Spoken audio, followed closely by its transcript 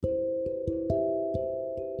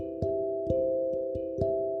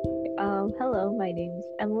Hello, my name's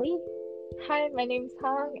Emily. Hi, my name's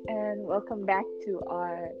Hong, and welcome back to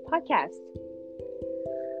our podcast.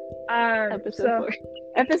 Episode 4.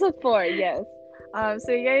 Episode 4, yes.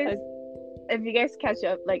 So you guys, Okay. if you guys catch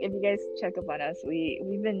up, if you guys check up on us,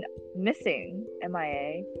 we've been missing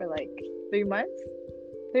MIA for like 3 months.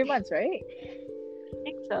 3 months, right?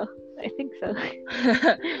 I think so.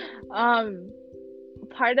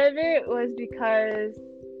 Part of it was because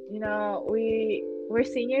we're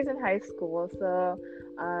seniors in high school, so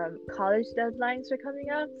college deadlines were coming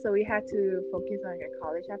up, so we had to focus on your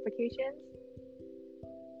college applications,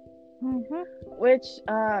 which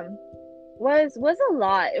was a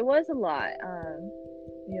lot. It was a lot.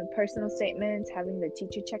 Personal statements, having the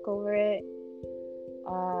teacher check over it.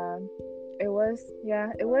 It was.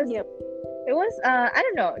 Yep. It was. I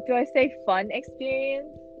don't know. Do I say fun experience?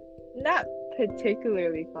 Not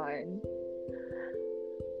particularly fun.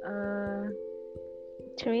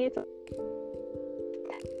 To me, it's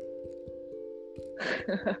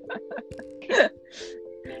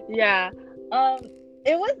yeah.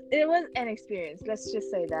 It was an experience. Let's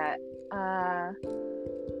just say that.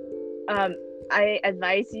 I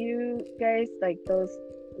advise you guys,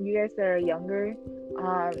 you guys that are younger,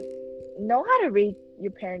 know how to read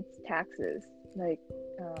your parents' taxes.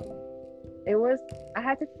 I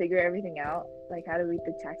had to figure everything out, like how to read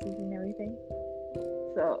the taxes and everything.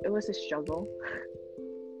 So it was a struggle.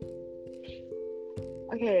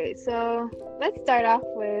 Okay, so let's start off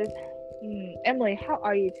with Emily. How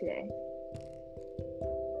are you today?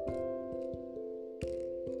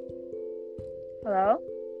 Hello?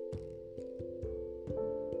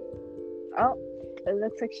 Oh, it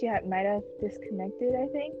looks like she might have disconnected, I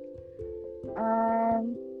think.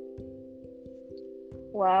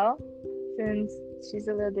 Well, since she's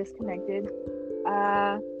a little disconnected,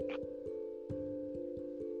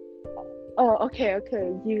 oh, okay, I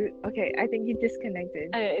think you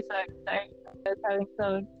disconnected. sorry. I was having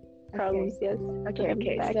some problems. Yes.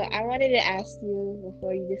 Okay. So I wanted to ask you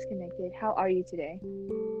before you disconnected, how are you today?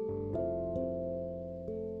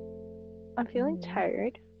 I'm feeling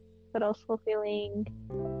tired, but also feeling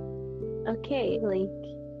okay.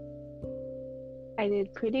 I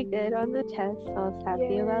did pretty good on the test, so I was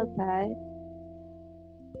happy about that.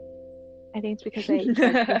 I think it's because I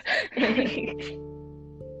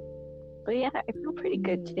but yeah, I feel pretty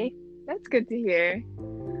good today. That's good to hear.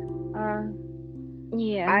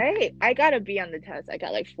 Yeah. I got a B on the test. I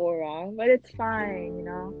got like 4 wrong, but it's fine,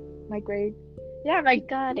 my grade. Yeah, my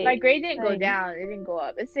grade didn't go down. It didn't go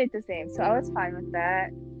up. It stayed the same, so I was fine with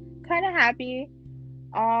that. Kind of happy.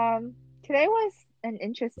 Today was an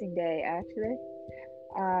interesting day, actually.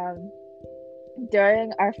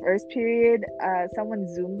 During our first period, someone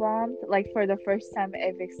Zoom bombed. Like, for the first time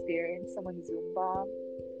I've experienced someone Zoom bomb.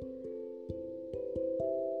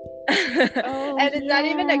 And it's not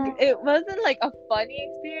even it wasn't like a funny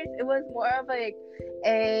experience. It was more of like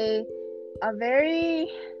a very,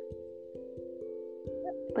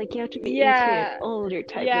 like, you have to be into it older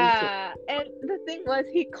type of Zoom. And the thing was,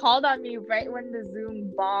 he called on me right when the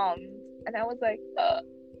Zoom bombed, and I was like,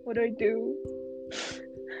 what do I do?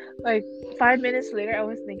 Like 5 minutes later, I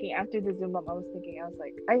was thinking, after the Zoom bomb, I was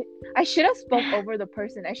like, I should have spoke over the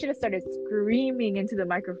person. I should have started screaming into the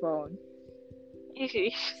microphone.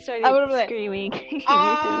 You started screaming. Hey,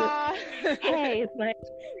 it's my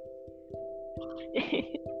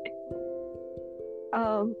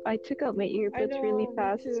I took out my earbuds really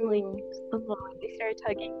fast. Like, the moment they started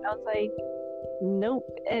tugging, I was like, nope,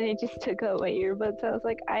 and it just took out my earbuds. I was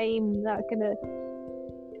like, I'm not gonna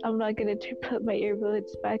put my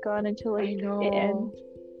earbuds back on until it ends.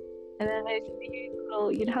 And then I see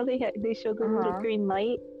little, how they show the little green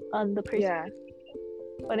light on the person. Yeah.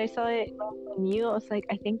 When I saw it on you, I was like,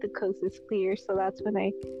 I think the coast is clear, so that's when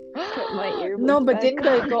I put my earbuds No, but back didn't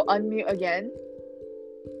on. they go unmute again?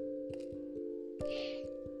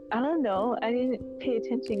 I don't know. I didn't pay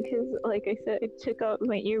attention because, like I said, I took out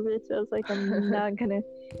my earbuds. I was like, I'm not gonna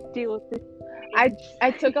deal with this. I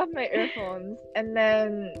took off my earphones, and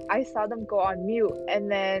then I saw them go on mute,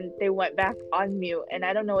 and then they went back on mute, and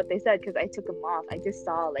I don't know what they said because I took them off. I just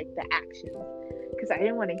saw like the actions because I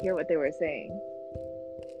didn't want to hear what they were saying.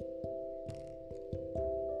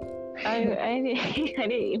 I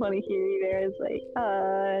didn't want to hear either. I was like,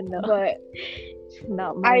 no. But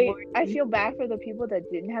not my I feel bad for the people that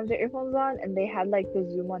didn't have their earphones on and they had like the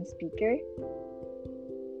Zoom on speaker.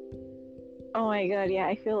 Oh my god, yeah,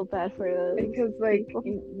 I feel bad for those because like people.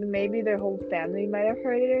 Maybe their whole family might have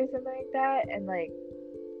heard it or something like that, and like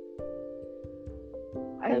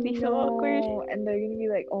That'd be so awkward. And they're gonna be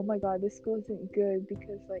like, oh my god, this school isn't good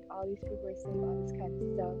because like all these people are saying all this kind of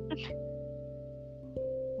stuff.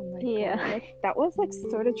 Oh my god, that was like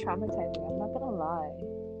sort of traumatizing. I'm not gonna lie.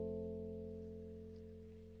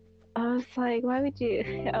 I was like, why would you?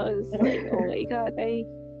 I was like, oh my god, I'm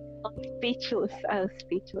speechless. I was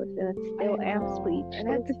speechless, and I still am speechless. And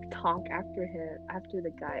I had to talk after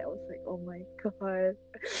the guy. I was like, oh my god.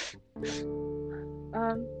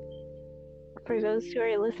 For those who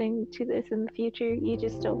are listening to this in the future, you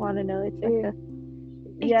just don't want to know. It's like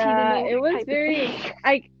it was very.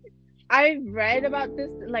 I read about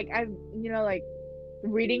this, like I've like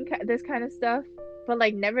reading this kind of stuff, but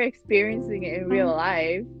like never experiencing it in real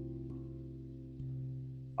life.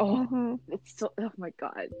 Oh, it's so. Oh my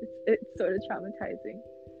god, it's sort of traumatizing.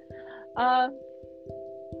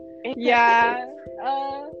 Yeah.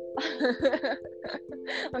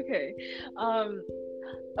 Okay.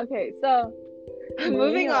 Okay. So,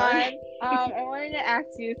 moving on. I wanted to ask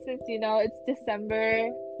you, since it's December.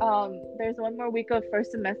 There's one more week of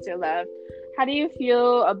first semester left. How do you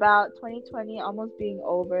feel about 2020 almost being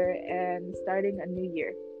over and starting a new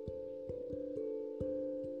year?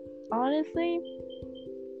 Honestly,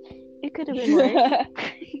 it could have been worse.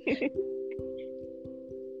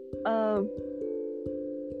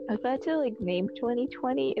 If I had to like name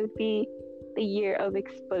 2020, it would be the year of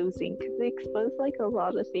exposing, because they expose like a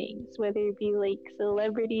lot of things, whether it be like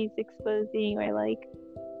celebrities exposing or like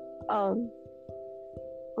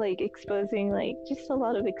exposing, like just a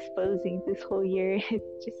lot of exposing this whole year.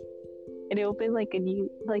 It opened like a new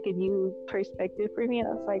perspective for me, and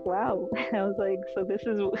I was like, wow. I was like, so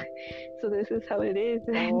this is how it is.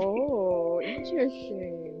 Oh,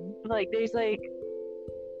 interesting. Like there's like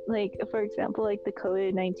for example, like the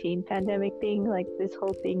COVID-19 pandemic thing, like this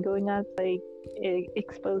whole thing going on, like it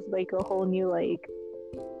exposed like a whole new like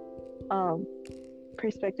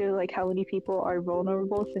perspective, like how many people are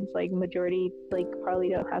vulnerable, since like majority like probably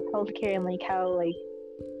don't have healthcare, and like how like,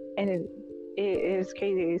 and it was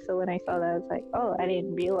crazy. So when I saw that, I was like, oh, I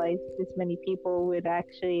didn't realize this many people would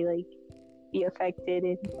actually like be affected,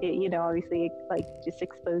 and it, obviously like just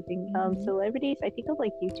exposing celebrities. I think of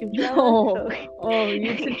like YouTube drama.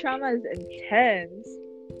 YouTube drama is intense.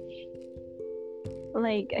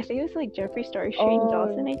 Like I think it was like Jeffree Star, Shane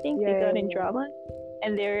Dawson. I think they got in drama,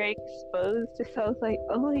 and they were exposed. So I was like,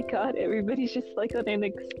 oh my god, everybody's just like on an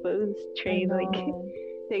exposed train. Like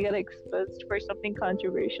they got exposed for something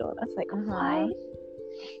controversial, and I was like, why?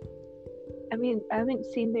 I mean, I haven't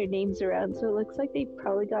seen their names around, so it looks like they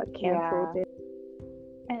probably got canceled.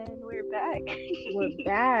 And we're back. We're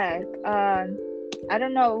back. I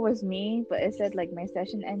don't know if it was me, but it said like my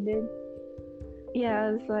session ended. Yeah,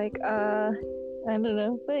 I was like, I don't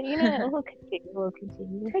know, but we'll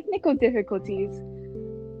continue. Technical difficulties.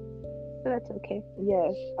 But that's okay.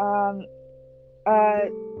 Yes.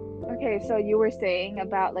 Okay, so you were saying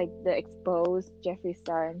about like the exposed Jeffree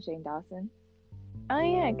Star and Shane Dawson. Oh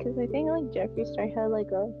yeah, because I think like Jeffree Star had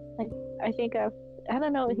like I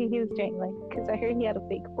don't know what he was doing, like, because I heard he had a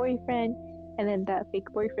fake boyfriend, and then that fake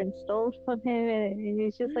boyfriend stole from him, and it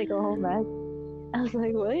was just like a whole mess. I was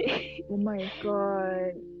like, what? Oh my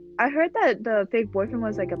god. I heard that the fake boyfriend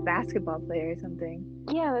was like a basketball player or something.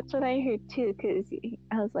 Yeah, that's what I heard too, because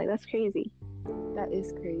I was like, that's crazy. That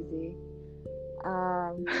is crazy.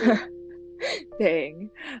 Dang.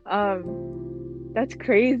 That's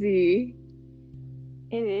crazy.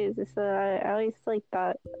 It is. So I always like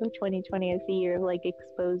thought of 2020 as the year of like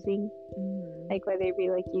exposing, like whether it be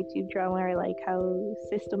like YouTube drama or like how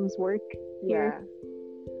systems work here.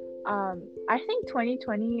 Yeah. I think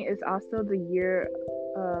 2020 is also the year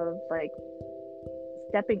of like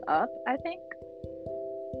stepping up, I think.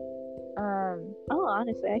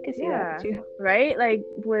 Honestly, I could see that too. Right? Like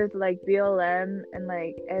with like BLM and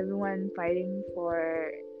like everyone fighting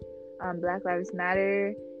for Black Lives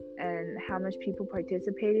Matter, and how much people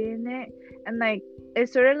participated in it, and like it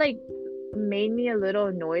sort of like made me a little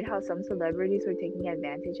annoyed how some celebrities were taking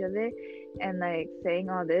advantage of it and like saying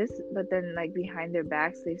all this, but then like behind their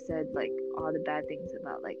backs they said like all the bad things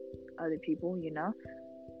about like other people,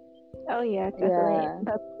 Oh yeah, definitely.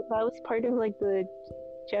 That was part of like the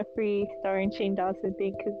Jeffree Star and Shane Dawson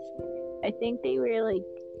thing, because I think they were like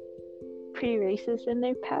pretty racist in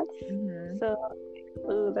their past. So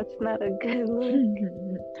that's not a good look.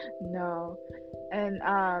 No. And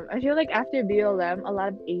I feel like after BLM, a lot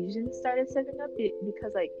of Asians started stepping up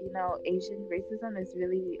because like Asian racism is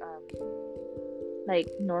really like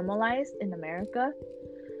normalized in America.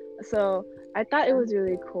 So I thought it was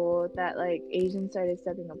really cool that like Asians started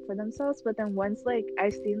stepping up for themselves. But then once like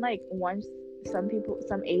I've seen like once some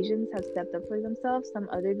Asians have stepped up for themselves. Some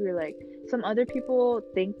other people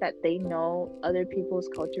think that they know other people's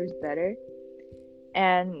cultures better,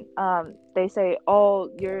 and they say, oh,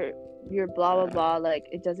 you're blah blah blah, like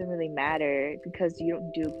it doesn't really matter because you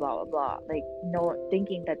don't do blah blah blah, like no,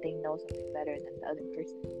 thinking that they know something better than the other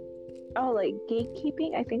person. Oh, like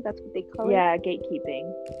gatekeeping? I think that's what they call it. Yeah,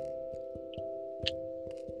 gatekeeping.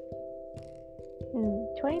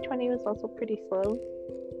 2020 was also pretty slow,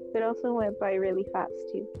 but also went by really fast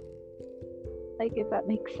too. Like, if that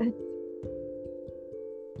makes sense.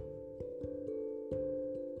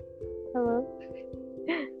 Hello?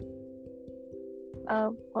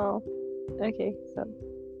 Well, okay, so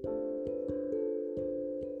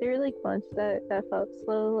there were like months that felt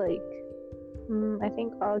slow, like I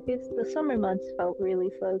think August, the summer months felt really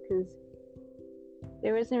slow because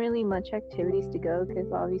there wasn't really much activities to go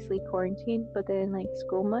because obviously quarantine. But then like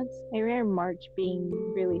school months, I remember March being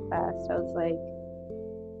really fast. I was like,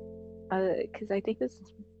 because I think this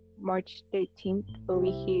is March 13th over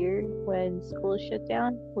here when school shut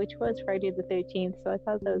down, which was Friday the 13th. So I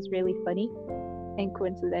thought that was really funny and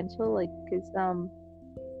coincidental, like because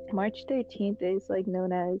March 13th is like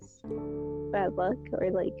known as bad luck,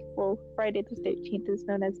 or like, well, Friday the 13th is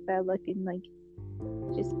known as bad luck, and like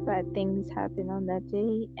just bad things happen on that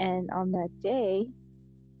day. And on that day,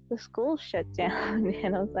 the school shut down,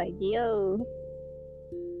 and I was like, yo.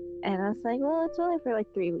 And I was like, well, it's only for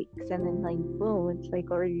like 3 weeks, and then like boom, it's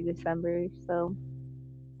like already December. So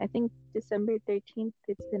I think December 13th,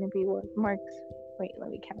 it's gonna be what marks. Wait, let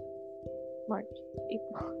me count. March,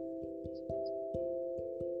 April.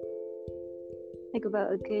 Like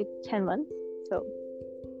about a good 10 months. So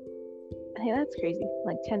I think that's crazy.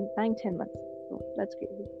 Like 10 months. So that's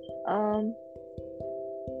crazy.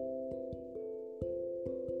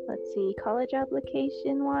 Let's see, college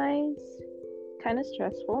application wise, kind of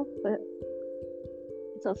stressful, but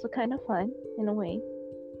it's also kind of fun in a way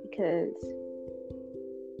because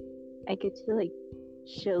I get to like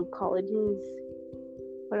show colleges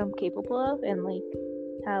what I'm capable of and like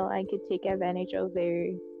how I could take advantage of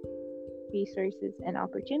their resources and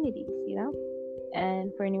opportunities, you know.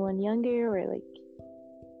 And for anyone younger or like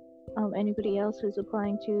anybody else who's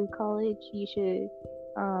applying to college, you should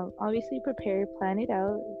obviously prepare, plan it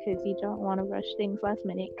out, because you don't want to rush things last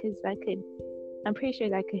minute, because I'm pretty sure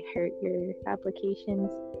that could hurt your applications.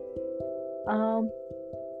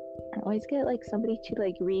 Always get like somebody to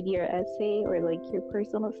like read your essay or like your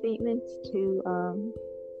personal statements to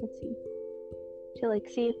let's see, to like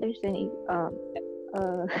see if there's any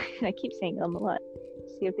I keep saying a lot.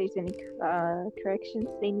 See if there's any corrections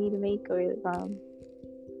they need to make, or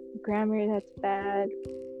grammar that's bad.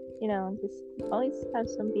 You know, just always have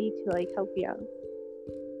somebody to like help you out.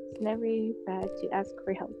 It's never bad to ask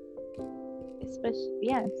for help, especially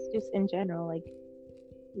it's just in general. Like,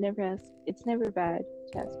 it's never bad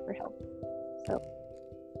to ask for help. So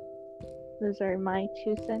those are my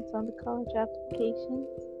 2 cents on the college applications.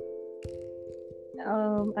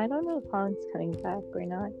 I don't know if Han's coming back or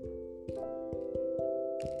not.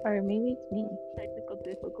 Or maybe it's me. Technical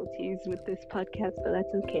difficulties with this podcast, but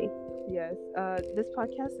that's okay. Yes. This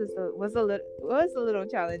podcast was a little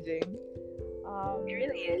challenging. It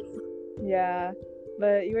really is. Yeah.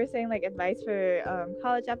 But you were saying like advice for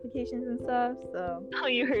college applications and stuff, so. Oh,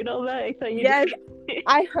 you heard all that? I thought you. Yes,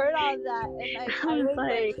 I heard all that, and I was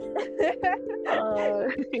like,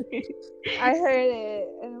 I heard it,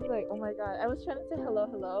 and I was like, oh my god. I was trying to say hello,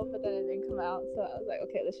 but then it didn't come out, so I was like,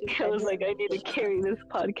 okay, let's just. I was like, I need to carry this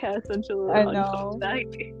podcast until I know.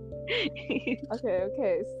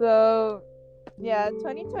 Okay. So, yeah,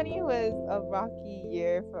 2020 was a rocky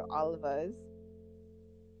year for all of us.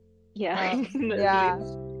 Yeah. Yeah.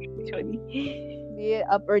 20. Be it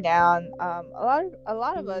up or down. A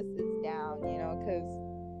lot of us is down, you know, because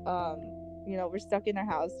you know, we're stuck in our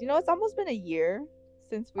house. You know, it's almost been a year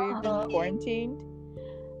since we've been quarantined.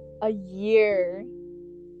 A year.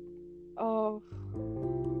 Oh.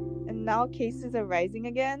 And now cases are rising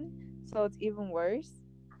again, so it's even worse.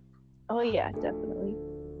 Oh yeah, definitely.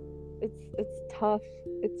 It's tough.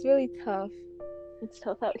 It's really tough. It's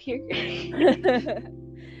tough out here.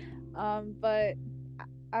 But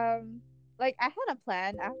like I had a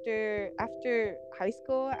plan after high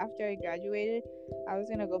school. After I graduated, I was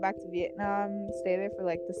gonna go back to Vietnam, stay there for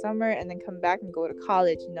like the summer, and then come back and go to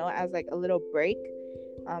college, you know, as like a little break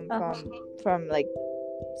from like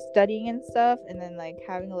studying and stuff, and then like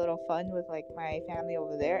having a little fun with like my family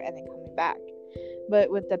over there, and then coming back. But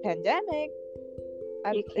with the pandemic,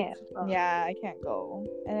 you can't. I can't go,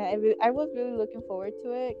 and I was really looking forward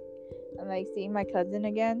to it, and like seeing my cousin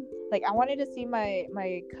again. Like I wanted to see my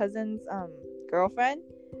cousin's girlfriend,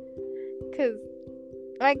 because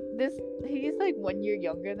like this, he's like 1 year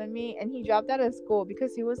younger than me, and he dropped out of school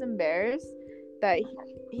because he was embarrassed that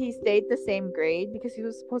he stayed the same grade, because he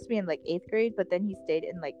was supposed to be in like 8th grade, but then he stayed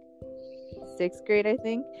in like 6th grade, I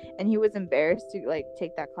think, and he was embarrassed to like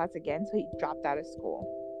take that class again, so he dropped out of school.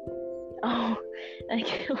 Oh,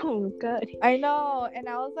 like, oh god. I know, and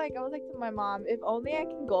I was like to my mom, if only I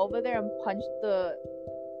can go over there and punch the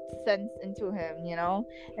sense into him, you know,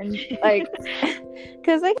 and like,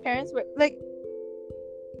 because like parents were like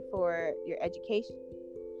for your education,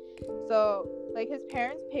 so like his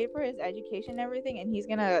parents paid for his education and everything, and he's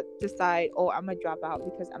gonna decide, oh, I'm gonna drop out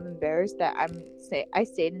because I'm embarrassed that I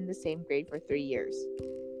stayed in the same grade for 3 years.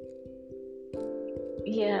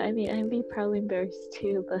 Yeah, I mean, I'd be probably embarrassed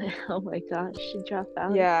too, but oh my gosh, she dropped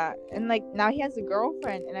out. Yeah, and like now he has a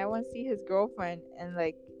girlfriend, and I want to see his girlfriend, and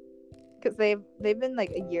like, because they've been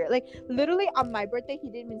like a year, like literally on my birthday he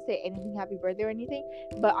didn't even say anything happy birthday or anything,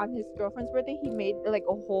 but on his girlfriend's birthday he made like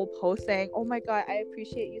a whole post saying, oh my god, I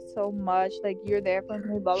appreciate you so much, like you're there for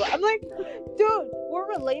me, blah blah. I'm like, dude, we're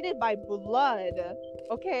related by blood,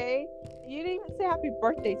 okay? You didn't even say happy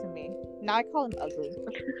birthday to me. Now I call him ugly.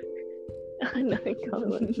 No, I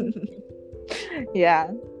call him.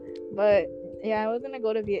 Yeah, but yeah, I was gonna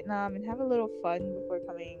go to Vietnam and have a little fun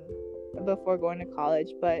before going to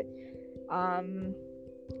college, but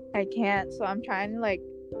I can't, so I'm trying to, like,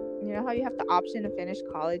 you know how you have the option to finish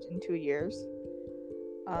college in 2 years?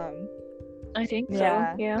 I think so.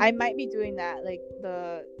 Yeah. I might be doing that, like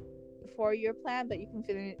the 4-year plan, but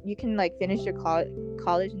you can like finish your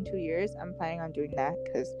college in 2 years. I'm planning on doing that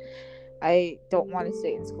because I don't want to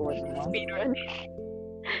stay in school anymore. Speedrun.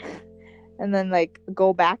 And then like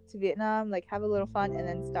go back to Vietnam, like have a little fun, and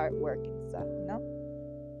then start work and stuff, you know?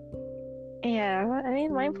 Yeah, I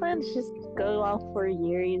mean, my plan is just go all 4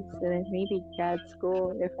 years and then maybe grad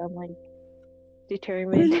school if I'm like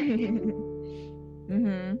determined.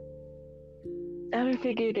 Mm-hmm. I haven't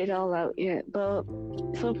figured it all out yet, but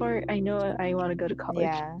so far I know I want to go to college.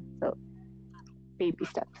 Yeah. So baby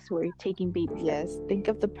steps. We're taking baby steps. Yes, think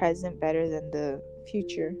of the present better than the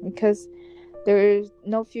future, because there is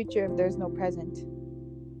no future if there's no present.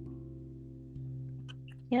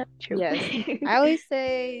 Yeah, true. Yes. I always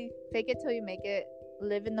say, fake it till you make it.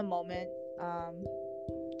 Live in the moment.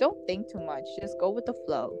 Don't think too much. Just go with the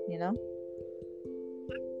flow, you know?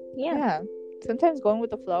 Yeah. Sometimes going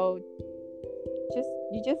with the flow,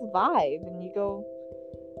 you just vibe and you go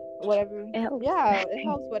whatever. It helps. Yeah, it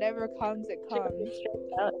helps. Whatever comes, it comes.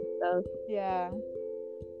 So. Yeah.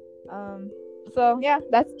 So yeah,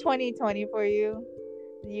 that's 2020 for you.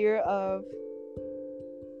 The year of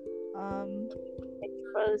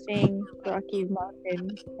exposing Rocky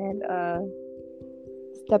Mountain and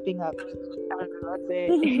stepping up. I don't know, that's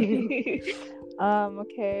it.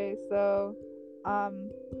 Okay, so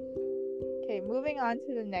okay, moving on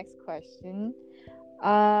to the next question.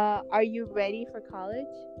 Are you ready for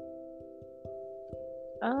college?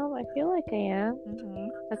 I feel like I am. Mm-hmm.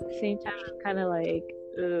 At the same time, I'm kind of like,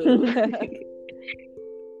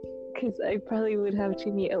 because I probably would have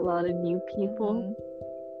to meet a lot of new people. Mm-hmm.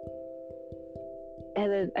 And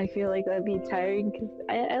then I feel like that'd be tiring because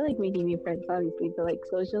I like making new friends, obviously, but like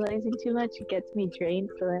socializing too much gets me drained.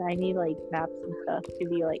 So then I need like naps and stuff to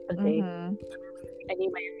be like, okay, Mm-hmm. I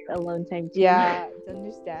need my alone time too. Yeah, it's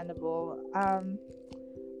understandable.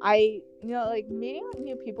 Like meeting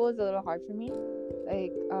new people is a little hard for me.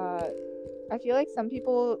 Like, I feel like some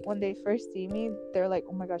people, when they first see me, they're like,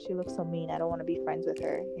 oh my gosh, she looks so mean, I don't want to be friends with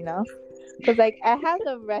her, you know? Because like I have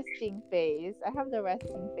the resting phase,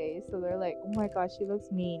 so they're like, oh my gosh, she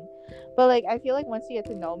looks mean. But like I feel like once you get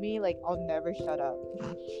to know me, like I'll never shut up.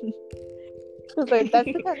 Because like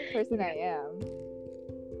that's the kind of person I am.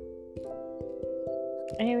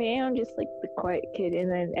 I mean, I'm just like the quiet kid,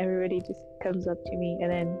 and then everybody just comes up to me,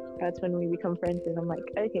 and then that's when we become friends, and I'm like,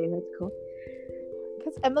 okay, that's cool.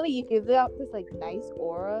 Because Emily, you give out this like nice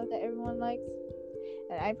aura that everyone likes,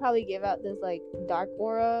 and I probably give out this like dark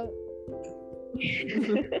aura.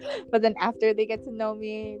 But then after they get to know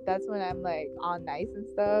me, that's when I'm like all nice and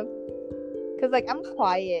stuff. Because like I'm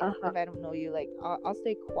quiet if I don't know you. Like I'll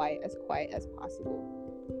stay quiet as possible.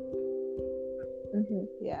 Mm-hmm.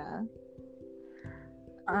 Yeah.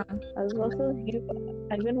 I was also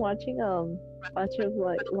I've been watching lots of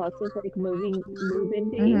like move-in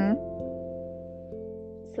days. Mm-hmm.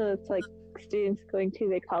 So it's like students going to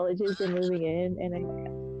their colleges and moving in, and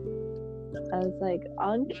I was like,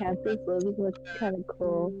 on campus living looks kind of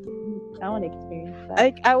cool. I want to experience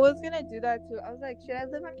that. I was gonna do that too. I was like, should I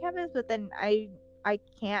live on campus? But then I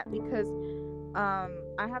can't, because I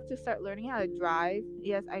have to start learning how to drive.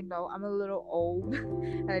 Yes, I know I'm a little old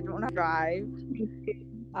and I don't know how to drive.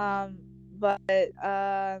 but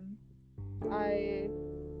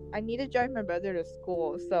I need to drive my brother to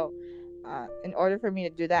school, so in order for me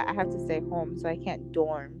to do that, I have to stay home, so I can't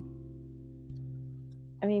dorm.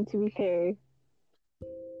 I mean, to be fair,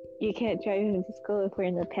 you can't drive him to school if we're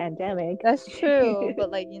in the pandemic. That's true,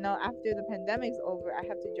 but like, you know, after the pandemic's over, I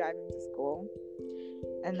have to drive him to school,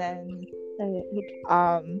 and then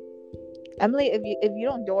Emily, if you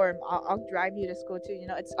don't dorm, I'll drive you to school too. You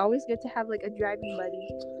know, it's always good to have like a driving buddy.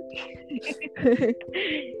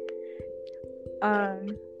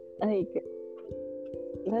 Like,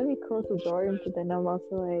 that'd be cool to dorm, but then I'm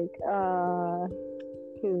also like,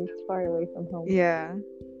 because it's far away from home. Yeah.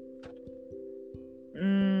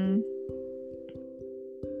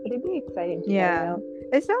 It'd be exciting to try it out.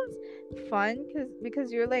 It sounds fun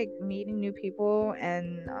because you're like meeting new people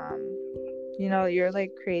and you know, you're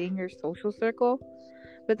like creating your social circle,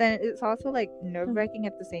 but then it's also like nerve-wracking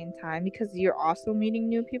at the same time because you're also meeting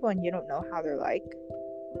new people and you don't know how they're like.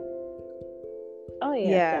 Oh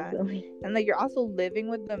yeah, definitely. And like you're also living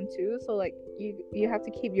with them too, so like you have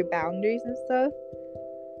to keep your boundaries and stuff.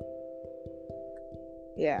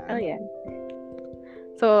 Yeah. Oh yeah.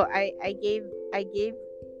 So I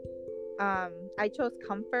chose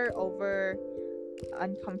comfort over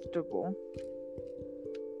uncomfortable.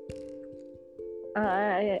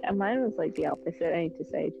 Mine was like the opposite. I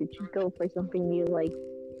decided to just go for something new, like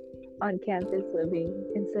on campus living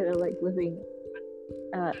instead of like living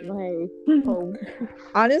at my home.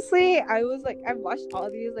 Honestly, I've watched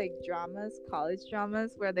all these like college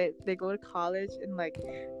dramas where they go to college and like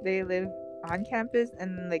they live on campus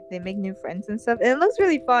and like they make new friends and stuff. And it looks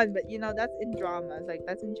really fun, but you know, that's in dramas, like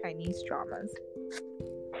that's in Chinese dramas.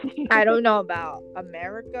 I don't know about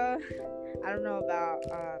America. I don't know about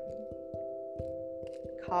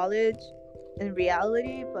college in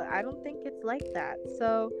reality, but I don't think it's like that.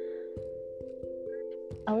 So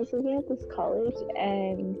I was looking at this college,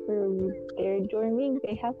 and for their dorming,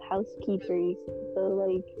 they have housekeepers. So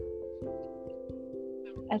like,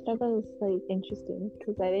 I thought that was like interesting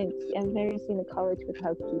because I've never seen a college with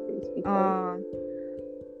housekeepers before.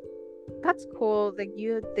 That's cool. Like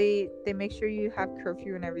they make sure you have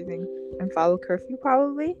curfew and everything and follow curfew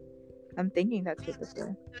probably. I'm thinking that's what they're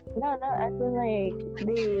doing. No, I feel like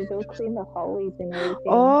they'll clean the hallways and everything.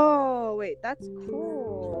 Oh wait, that's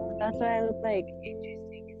cool. That's why I was like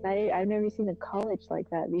interesting because I've never seen a college like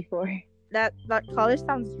that before. That college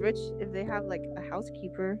sounds rich if they have like a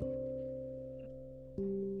housekeeper.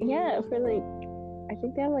 Yeah, for like I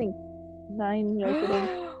think they have like 9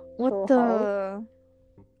 residents. What the?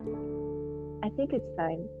 I think it's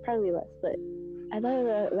 9, probably less, but I thought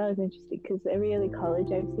that was interesting because every other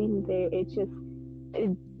college I've seen they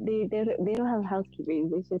don't have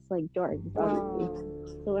housekeepers. It's just like dorms, obviously.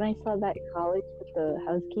 So when I saw that college with the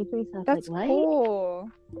housekeepers, I was that's like, cool.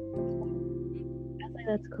 I was like,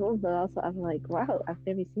 that's cool, but also I'm like, wow, I've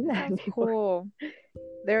never seen that that's before. Cool.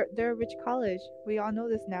 They're a rich college. We all know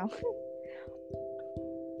this now.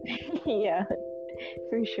 Yeah,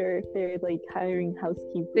 for sure. They're like hiring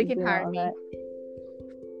housekeepers. They can hire me.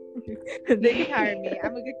 They can hire me.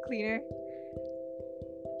 I'm a good cleaner.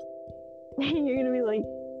 You're gonna be like,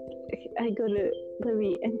 let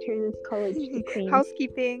me enter this college to clean.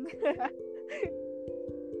 Housekeeping.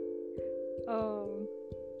 Oh,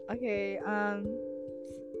 okay.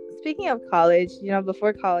 Speaking of college, you know,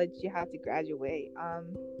 before college, you have to graduate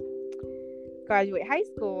high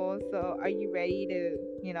school. So are you ready to,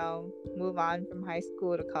 you know, move on from high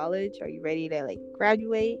school to college? Are you ready to like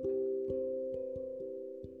graduate?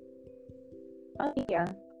 Oh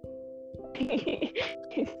yeah.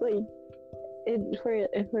 It's like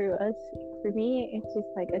for me, it's just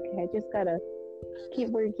like, okay, I just gotta keep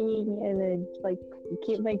working and then like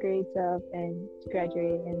keep my grades up and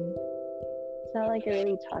graduate. And it's not like I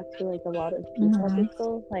really talk to like a lot of people at the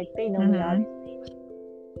school. Like they know me obviously,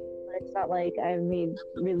 but it's not like I've made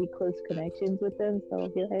really close connections with them. So I'll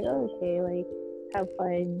be like, oh, okay, like have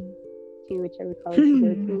fun, do whichever college you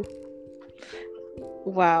go to.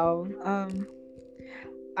 Wow.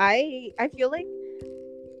 I feel like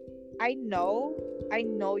I know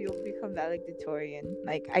you'll become valedictorian.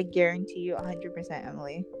 Like I guarantee you 100%,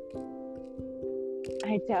 Emily.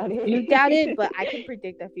 I doubt it. You doubt it, but I can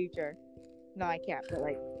predict the future. No, I can't. But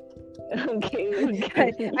like, okay.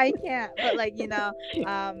 I can't. But like, you know,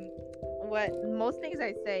 what most things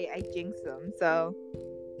I say, I jinx them. So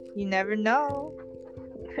you never know.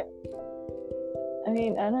 I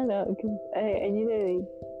mean, I don't know, because I need to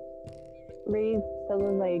raise some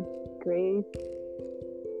of my grades.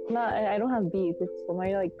 I don't have B's. It's for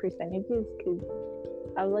my like percentages, because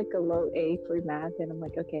I was like a low A for math, and I'm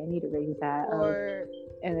like, okay, I need to raise that. Or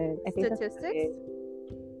and then I think statistics.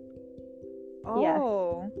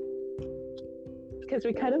 Oh. Because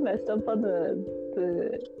we kind of messed up on the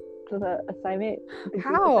assignment. The group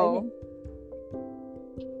How? assignment.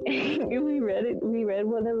 We read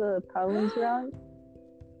one of the problems wrong.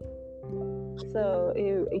 So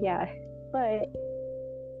but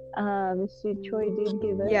Troy did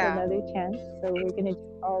give us another chance, so we're gonna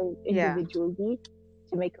do all individually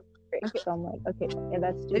to make a break. Okay. So I'm like, okay, and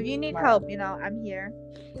that's just if you need help, I'm here.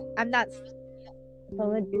 I'm not. So I'm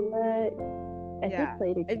gonna do that. I think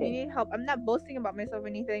later. If you need help, I'm not boasting about myself or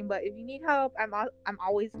anything, but if you need help, I'm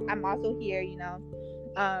also here.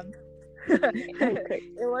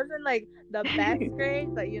 It wasn't like the best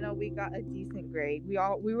grade, but we got a decent grade. We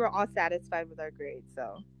were all satisfied with our grade,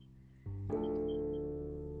 so.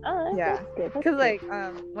 Because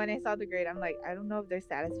when I saw the grade, I'm like, I don't know if they're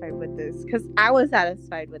satisfied with this, because I was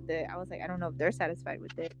satisfied with it. I was like, I don't know if they're satisfied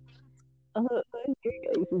with it. Like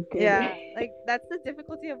that's the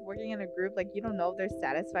difficulty of working in a group. Like you don't know if they're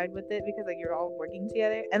satisfied with it because like you're all working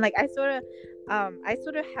together, and like I sort of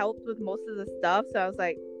helped with most of the stuff. So I was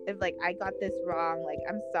like, if like I got this wrong, like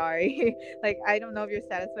I'm sorry. Like I don't know if you're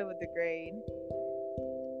satisfied with the grade.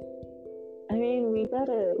 I mean, we got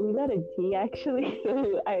a D actually,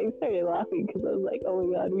 so I started laughing because I was like, oh my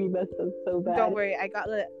god, we messed up so bad. Don't worry, I got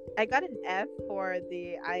an F for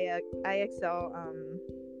the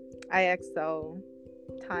IXL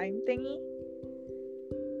time thingy.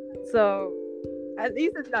 So at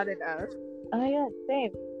least it's not an F. Oh my god,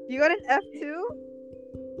 same. You got an F too?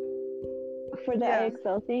 For the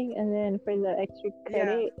IXL thing, and then for the extra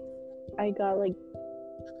credit, I got like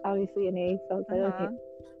obviously an A, so I was like, okay.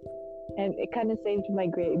 And it kind of saved my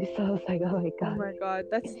grade, so I was like, oh my god. Oh my god,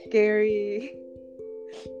 that's scary.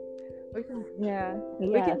 We can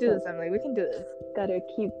do this, Emily. We can do this. Gotta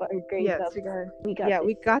keep our grades up.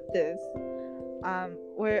 We got this.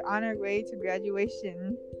 We're on our way to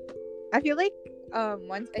graduation. I feel like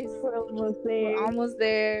we're almost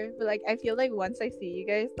there. But like I feel like once I see you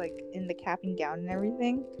guys like in the cap and gown and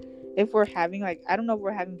everything, if we're having like I don't know if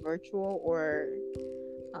we're having virtual or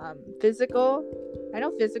physical. I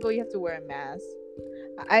know physical you have to wear a mask.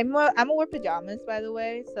 I'm gonna wear pajamas, by the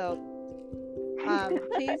way, so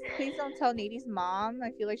please don't tell Nadi's mom.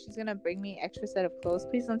 I feel like she's gonna bring me an extra set of clothes.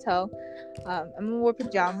 Please don't tell. I'm gonna wear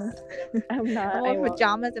pajamas. I'm not. I'm gonna wear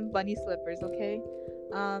pajamas and bunny slippers, okay?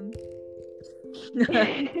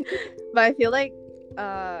 But I feel like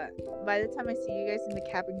by the time I see you guys in the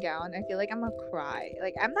cap and gown, I feel like I'm gonna cry.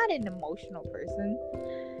 Like I'm not an emotional person,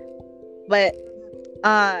 but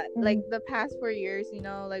like the past 4 years,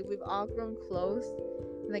 like we've all grown close.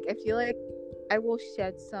 And, like I feel like I will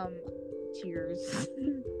shed some tears.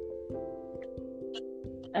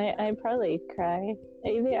 I probably cry.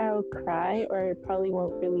 Either I will cry or I probably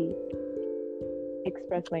won't really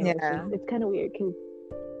express my emotions. It's kind of weird because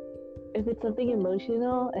if it's something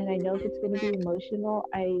emotional and I know if it's going to be emotional,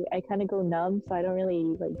 I kind of go numb, so I don't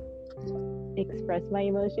really like express my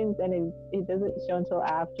emotions, and it doesn't show until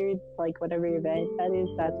after, like whatever event that is.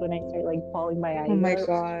 That's when I start like bawling my eyes out. Oh my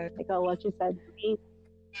god! Like I'll watch a sad movie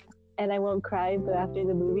and I won't cry, but after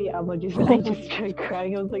the movie I just start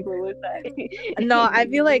crying. I was like, what was that? No, I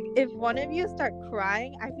feel like if one of you start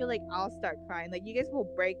crying, I feel like I'll start crying. Like you guys will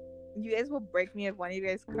break me if one of you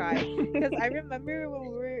guys cry. Because I remember when we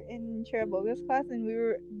were in Charaboga's class and we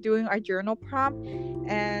were doing our journal prompt,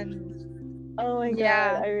 and oh my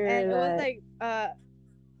god, I remember and it that. was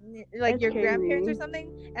like That's your crazy. grandparents or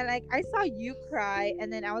something, and like I saw you cry,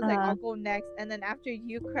 and then I was like, I'll go next, and then after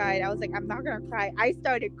you cried, I was like, I'm not gonna cry. I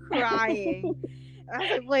started crying. And I was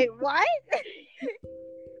like, wait, what?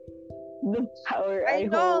 The power I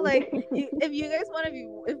know, hold. like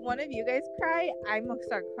if one of you guys cry, I'm gonna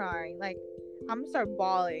start crying. Like I'm gonna start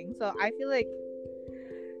bawling. So I feel like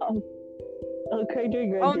I'll cry during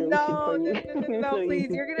graduation. Oh no, so please,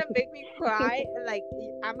 you're gonna make me cry, and like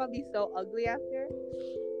I'm gonna be so ugly after.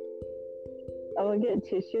 I'm gonna get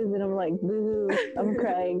tissues and I'm like, boo, I'm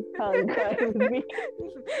crying. Come cry with me.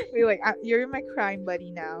 We're like, you're my crying buddy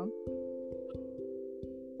now.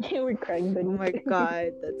 We're crying buddy. Oh my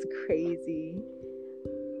god, that's crazy.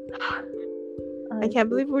 I can't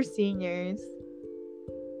believe we're seniors.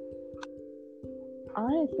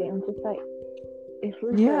 Honestly, I'm just like, it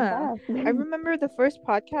flew so fast. I remember the first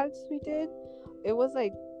podcast we did. It was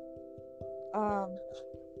like, I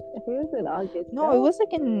think it was in August. No, it was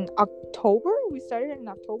like in October. We started in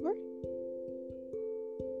October.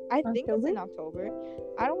 I think it's in October.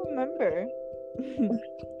 I don't remember.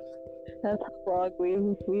 That's how long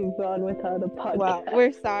we've gone without a podcast. Well,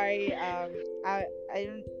 we're sorry. I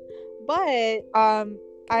don't. But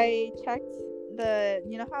I checked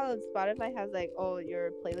how Spotify has like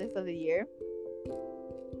your playlist of the year.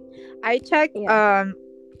 I checked Yeah.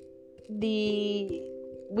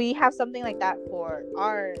 we have something like that for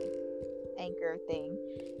our Anchor thing,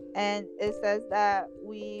 and it says that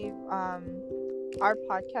we've our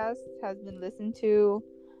podcast has been listened to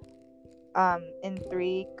in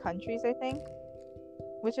 3 countries, I think,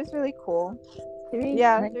 which is really cool. 3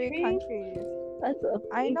 Yeah, countries? 3 countries. That's amazing.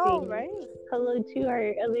 I know, right? Hello to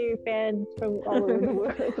our other fans from all over the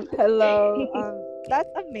world. Hello. That's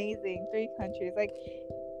amazing. 3 countries. Like,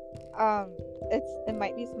 it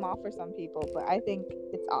might be small for some people, but I think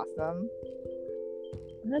it's awesome.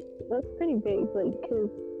 That's pretty big. Like, cause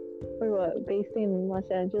we're based in Los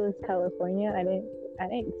Angeles, California. I didn't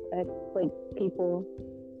expect like people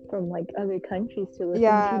from like other countries to listen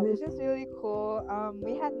to this. Which is really cool.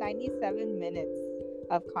 We had 97 minutes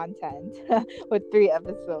of content with 3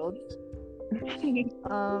 episodes.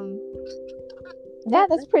 Yeah,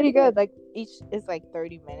 that's pretty good. Like, each is like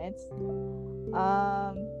 30 minutes.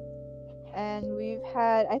 And we've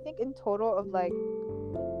had, I think, in total of like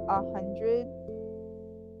 100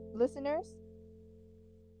 listeners.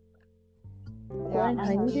 Yeah,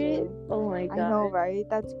 100? Oh my god. I know, right?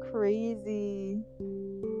 That's crazy.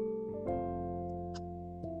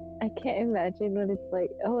 I can't imagine what it's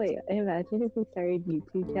like. Oh wait, imagine if we started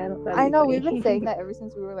YouTube channel. I know, we've been saying that ever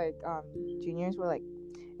since we were like juniors. We're like,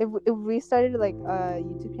 if we started like a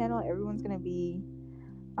YouTube channel, everyone's gonna be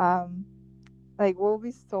like, we'll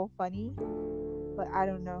be so funny. But I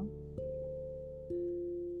don't know.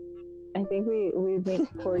 I think we make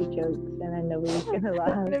poor jokes and then nobody's gonna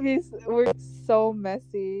laugh. We're so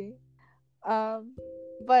messy.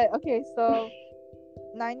 But okay, so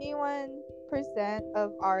 91%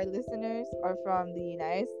 of our listeners are from the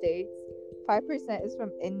United States, 5% is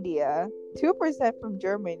from India, 2% from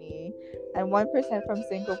Germany, and 1% from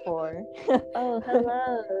Singapore. Oh,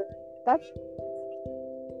 hello. That's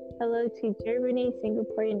hello to Germany,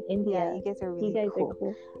 Singapore, and India. Yeah, you guys are really cool.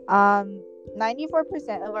 Are cool.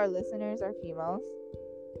 94% of our listeners are females.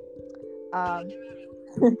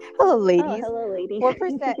 Hello, ladies. Oh, hello, ladies.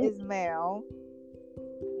 4% is male.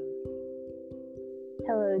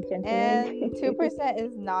 Hello, gentlemen. And 2%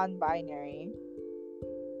 is non-binary.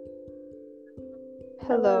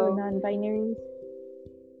 Hello, non-binaries.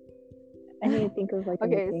 I need to think of like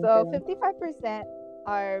okay, so 55%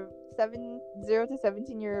 are 0 to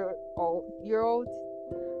 17-year-olds.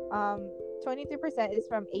 23% is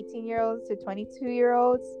from 18-year-olds to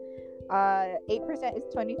 22-year-olds. 8% is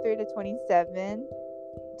 23 to 27.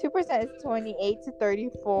 2% is 28 to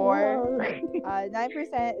 34.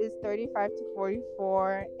 9% is 35 to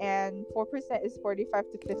 44, and 4% is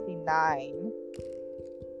 45 to 59.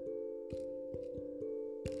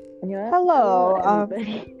 Hello.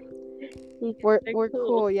 We're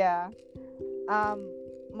cool, yeah.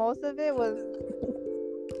 Most of it was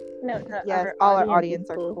yes, all our audience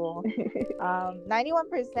are cool.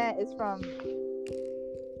 91% is from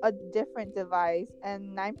a different device,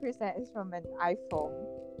 and 9% is from an iPhone.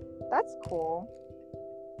 That's cool.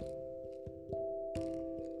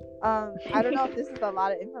 I don't know if this is a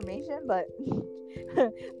lot of information, but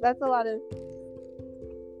that's a lot of.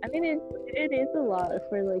 I mean, it is a lot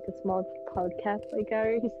for like a small podcast like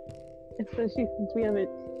ours, especially since we haven't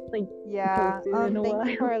like posted in a while.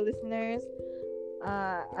 Thank you for our listeners.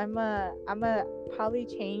 I'm a probably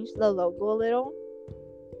change the logo a little,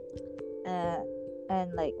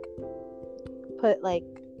 and like put like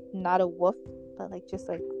not a wolf, but like just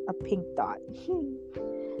like a pink dot.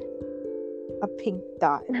 A pink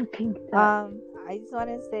dot. A pink dot. I just want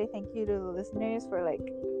to say thank you to the listeners for like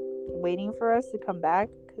waiting for us to come back,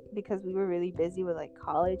 because we were really busy with like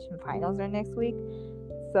college and finals are next week.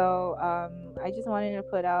 So I just wanted to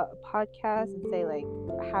put out a podcast and say like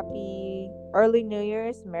happy early New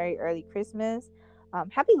Year's, Merry early Christmas,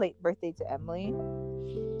 happy late birthday to Emily.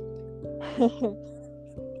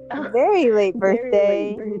 Very late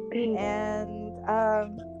birthday. And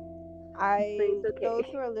those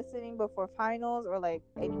who are listening before finals or like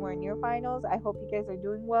anywhere near finals, I hope you guys are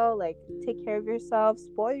doing well. Like, take care of yourself,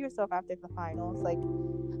 spoil yourself after the finals. Like,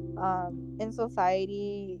 in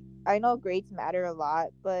society, I know grades matter a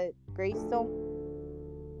lot, but grades don't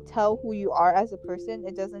tell who you are as a person.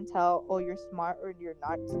 It doesn't tell, oh, you're smart or you're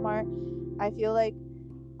not smart. I feel like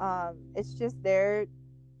it's just there,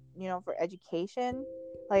 for education.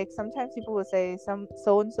 Like, sometimes people will say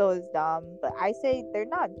so-and-so is dumb, but I say they're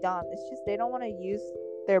not dumb. It's just they don't want to use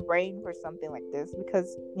their brain for something like this,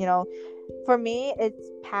 because, for me,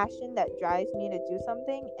 it's passion that drives me to do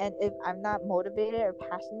something. And if I'm not motivated or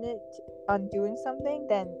passionate on doing something,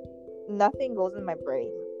 then nothing goes in my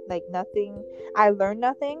brain. Like, nothing, I learn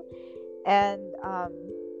nothing. And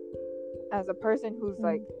as a person who's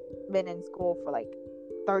like been in school for like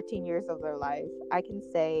 13 years of their life, I can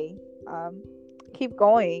say, keep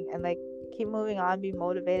going and like keep moving on, be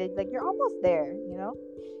motivated. Like you're almost there, you know?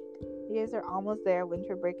 You guys are almost there.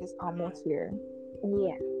 Winter break is almost here.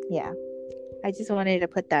 Yeah. Yeah. I just wanted to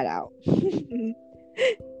put that out.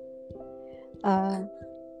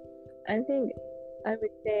 I think I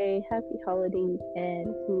would say happy holidays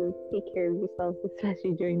and to take care of yourself,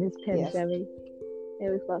 especially during this pandemic.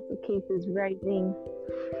 There was lots of cases rising.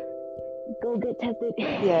 Go get tested.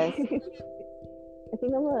 Yes. I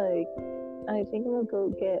think I'm gonna go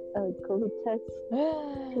get a COVID test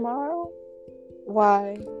tomorrow.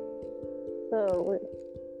 Why? So,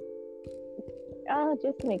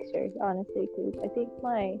 just to make sure, honestly, because I think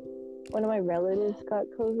one of my relatives got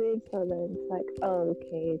COVID, so then it's like, oh,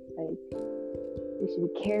 okay, it's like we should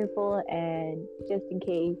be careful and just in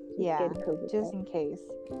case, get a COVID just test. in case.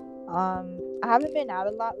 I haven't been out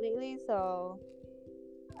a lot lately, so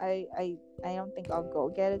I don't think I'll go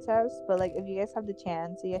get a test. But like, if you guys have the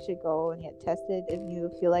chance, you guys should go and get tested if you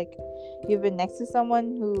feel like you've been next to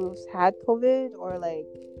someone who's had COVID or like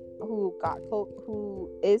who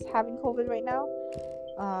is having COVID right now.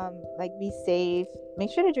 Like be safe.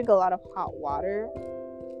 Make sure to drink a lot of hot water.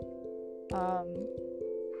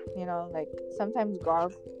 You know, like sometimes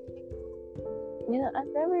gargle. Yeah,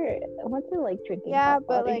 what's it like drinking Yeah, hot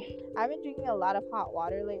but water? like I've been drinking a lot of hot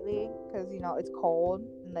water lately because you know it's cold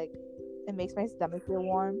and like it makes my stomach feel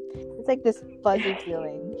warm. It's like this fuzzy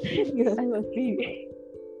feeling. I must be.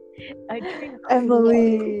 I drink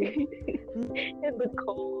Emily in the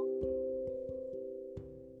cold.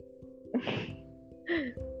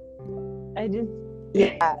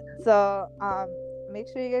 Yeah. So make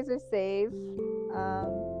sure you guys are safe.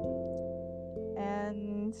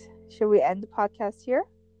 And should we end the podcast here?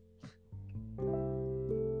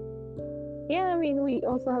 Yeah, I mean we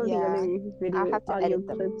also have the other video audio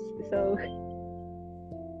clips, so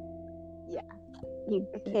yeah.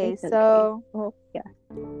 Okay, so well, yeah.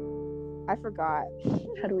 I forgot.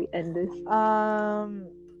 How do we end this?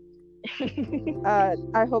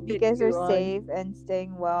 I hope you guys are safe and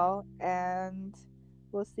staying well, and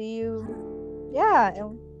we'll see you. Yeah,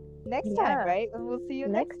 and next time, right? And we'll see you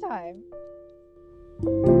next time.